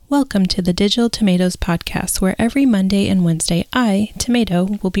Welcome to the Digital Tomatoes podcast, where every Monday and Wednesday, I,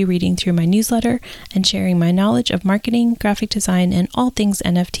 Tomato, will be reading through my newsletter and sharing my knowledge of marketing, graphic design, and all things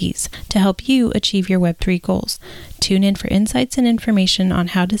NFTs to help you achieve your Web3 goals. Tune in for insights and information on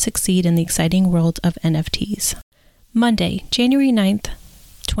how to succeed in the exciting world of NFTs. Monday, January 9th,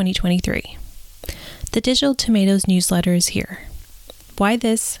 2023. The Digital Tomatoes newsletter is here. Why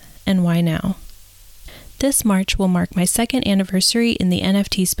this and why now? This March will mark my second anniversary in the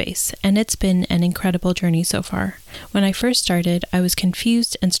NFT space, and it's been an incredible journey so far. When I first started, I was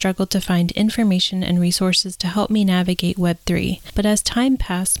confused and struggled to find information and resources to help me navigate Web3. But as time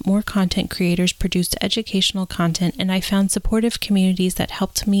passed, more content creators produced educational content, and I found supportive communities that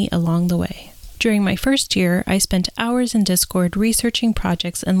helped me along the way. During my first year, I spent hours in Discord researching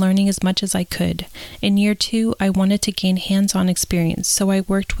projects and learning as much as I could. In year 2, I wanted to gain hands-on experience, so I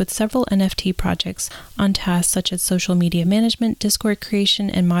worked with several NFT projects on tasks such as social media management, Discord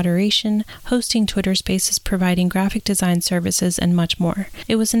creation and moderation, hosting Twitter Spaces, providing graphic design services, and much more.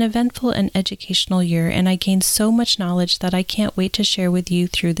 It was an eventful and educational year, and I gained so much knowledge that I can't wait to share with you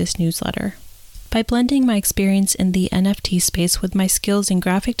through this newsletter. By blending my experience in the NFT space with my skills in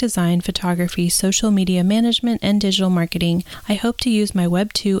graphic design, photography, social media management, and digital marketing, I hope to use my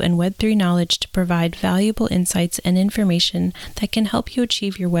Web 2 and Web 3 knowledge to provide valuable insights and information that can help you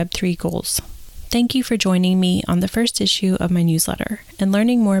achieve your Web 3 goals. Thank you for joining me on the first issue of my newsletter and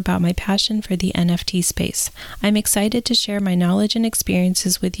learning more about my passion for the NFT space. I'm excited to share my knowledge and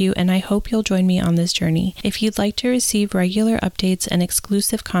experiences with you, and I hope you'll join me on this journey. If you'd like to receive regular updates and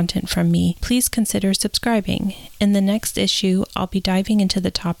exclusive content from me, please consider subscribing. In the next issue, I'll be diving into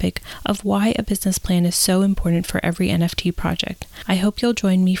the topic of why a business plan is so important for every NFT project. I hope you'll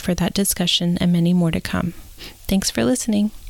join me for that discussion and many more to come. Thanks for listening.